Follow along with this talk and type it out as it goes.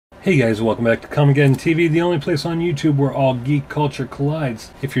Hey guys, welcome back to Comicgeddon TV, the only place on YouTube where all geek culture collides.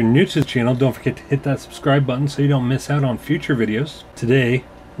 If you're new to the channel, don't forget to hit that subscribe button so you don't miss out on future videos. Today,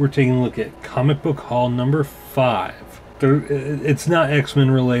 we're taking a look at comic book haul number 5. It's not X-Men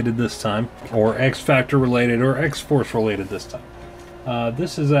related this time, or X-Factor related, or X-Force related this time.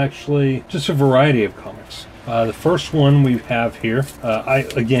 This is actually just a variety of comics. The first one we have here,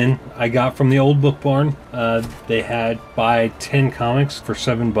 I got from the old book barn. They had buy 10 comics for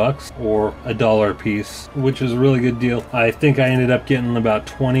 $7 or $1 a piece, which is a really good deal. I think I ended up getting about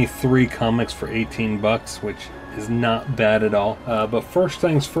 23 comics for $18, which is not bad at all. But first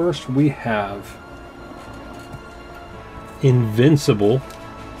things first, we have Invincible,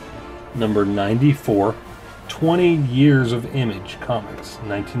 number 94, 20 Years of Image Comics,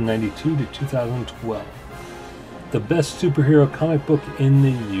 1992 to 2012. The best superhero comic book in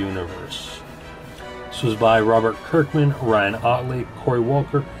the universe. This was by Robert Kirkman, Ryan Ottley, Corey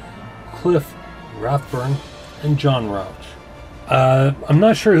Walker, Cliff Rathburn, and John Rauch. I'm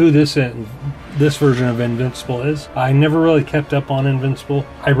not sure who this version of Invincible is. I never really kept up on Invincible.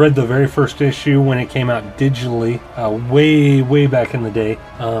 I read the very first issue when it came out digitally, way back in the day,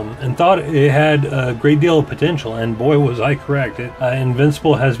 and thought it had a great deal of potential, and boy was I correct.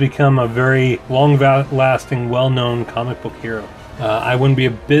 Invincible has become a very long-lasting, well-known comic book hero. I wouldn't be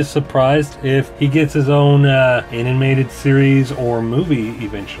a bit surprised if he gets his own animated series or movie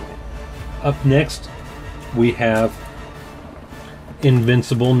eventually. Up next, we have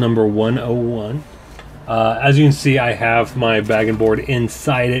Invincible number 101. As you can see, I have my bag and board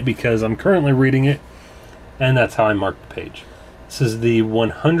inside it because I'm currently reading it, and that's how I marked the page. This is the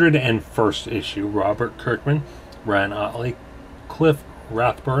 101st issue. Robert Kirkman, Ryan Ottley, Cliff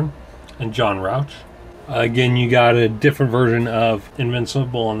Rathburn, and John Rauch. Again, you got a different version of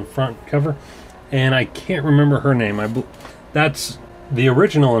Invincible on the front cover, and I can't remember her name. That's the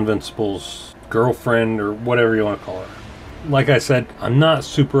original Invincible's girlfriend, or whatever you want to call her. Like I said, I'm not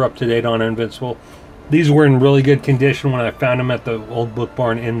super up to date on Invincible. These were in really good condition when I found them at the old book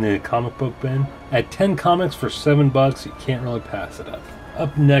barn in the comic book bin. At 10 comics for $7, you can't really pass it up.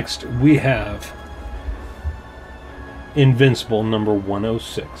 Up next, we have Invincible number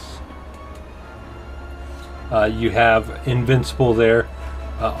 106. You have Invincible there,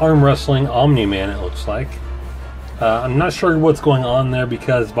 arm wrestling Omni-Man, it looks like. I'm not sure what's going on there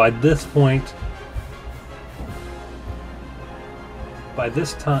because by this point, I'm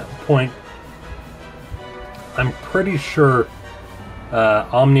pretty sure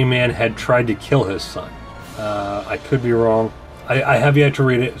Omni-Man had tried to kill his son. I could be wrong. I have yet to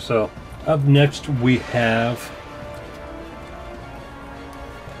read it. So up next we have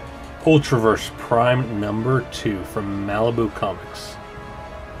Ultraverse Prime number 2 from Malibu Comics.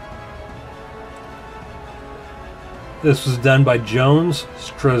 This was done by Jones,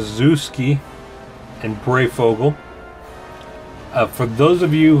 Straczewski, and Brayfogle. For those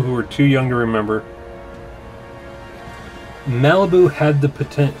of you who are too young to remember, Malibu had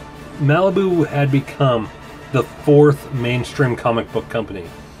become the 4th mainstream comic book company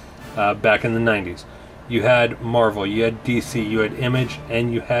back in the 90s. You had Marvel, you had DC, you had Image,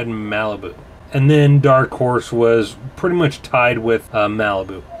 and you had Malibu. And then Dark Horse was pretty much tied with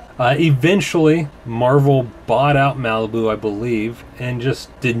Malibu. Eventually, Marvel bought out Malibu, I believe, and just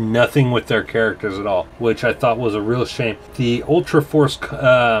did nothing with their characters at all, which I thought was a real shame. The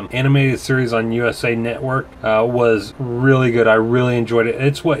Ultraverse animated series on USA Network was really good. I really enjoyed it.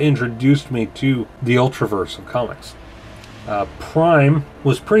 It's what introduced me to the Ultraverse of comics. Prime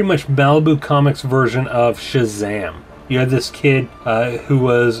was pretty much Malibu Comics' version of Shazam. You had this kid who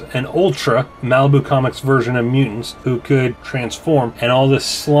was an Ultra, Malibu Comics version of mutants, who could transform, and all this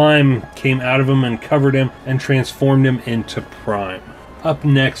slime came out of him and covered him and transformed him into Prime. Up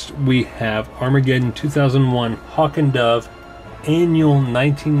next, we have Armageddon 2001 Hawk and Dove Annual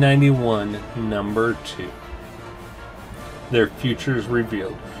 1991 number 2. Their futures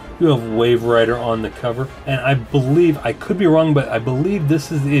revealed. You have Wave Rider on the cover, and I believe, I could be wrong, but I believe this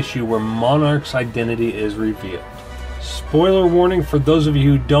is the issue where Monarch's identity is revealed. Spoiler warning for those of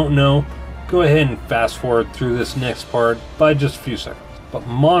you who don't know, go ahead and fast forward through this next part by just a few seconds. But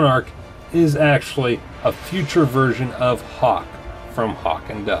Monarch is actually a future version of Hawk from Hawk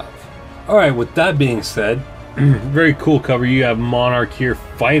and Dove. Alright, with that being said, very cool cover. You have Monarch here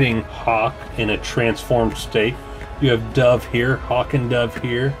fighting Hawk in a transformed state. You have Dove here, Hawk and Dove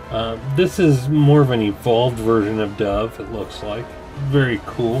here. This is more of an evolved version of Dove, it looks like. Very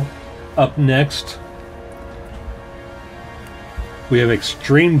cool. Up next, we have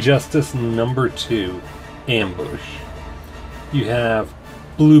Extreme Justice number 2, Ambush. You have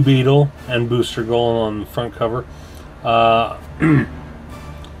Blue Beetle and Booster Gold on the front cover.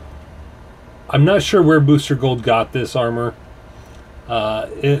 I'm not sure where Booster Gold got this armor.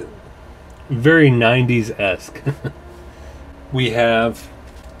 It very 90s-esque. We have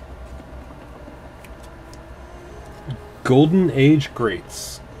Golden Age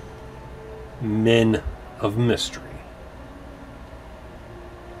Greats, Men of Mystery.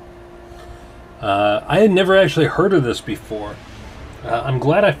 I had never actually heard of this before. I'm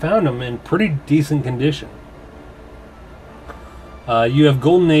glad I found them in pretty decent condition. You have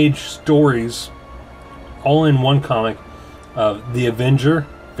Golden Age stories all in one comic of The Avenger,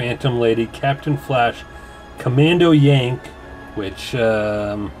 Phantom Lady, Captain Flash, Commando Yank, which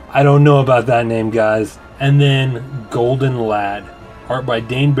I don't know about that name, guys, and then Golden Lad. Art by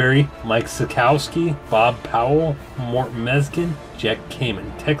Dane Barry, Mike Sikowski, Bob Powell, Mort Meskin, Jack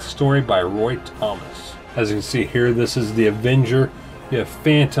Kamen. Text story by Roy Thomas. As you can see here, this is The Avenger. You have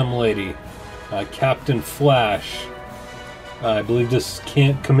Phantom Lady, Captain Flash, I believe this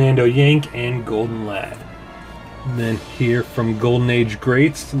is Commando Yank, and Golden Lad. And then here from Golden Age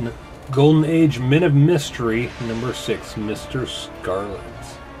Greats, Golden Age Men of Mystery, number 6, Mr. Scarlet.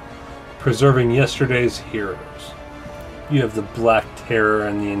 Preserving Yesterday's Heroes. You have the Black Terror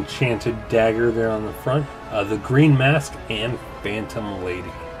and the Enchanted Dagger there on the front, the Green Mask, and Phantom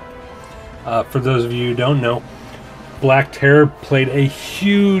Lady. For those of you who don't know, Black Terror played a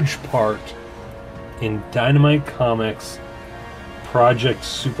huge part in Dynamite Comics' Project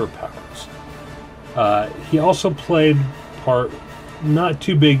Superpowers. He also played part, not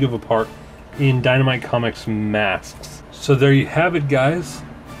too big of a part, in Dynamite Comics Masks. So there you have it, guys,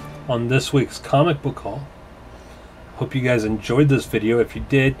 on this week's comic book haul. Hope you guys enjoyed this video. If you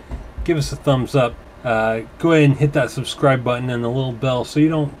did, give us a thumbs up. Go ahead and hit that subscribe button and the little bell so you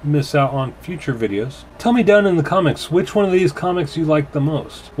don't miss out on future videos. Tell me down in the comments which one of these comics you like the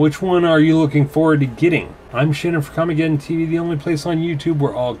most. Which one are you looking forward to getting? I'm Shannon for Comicgeddon TV, the only place on YouTube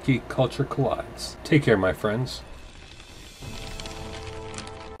where all geek culture collides. Take care, my friends.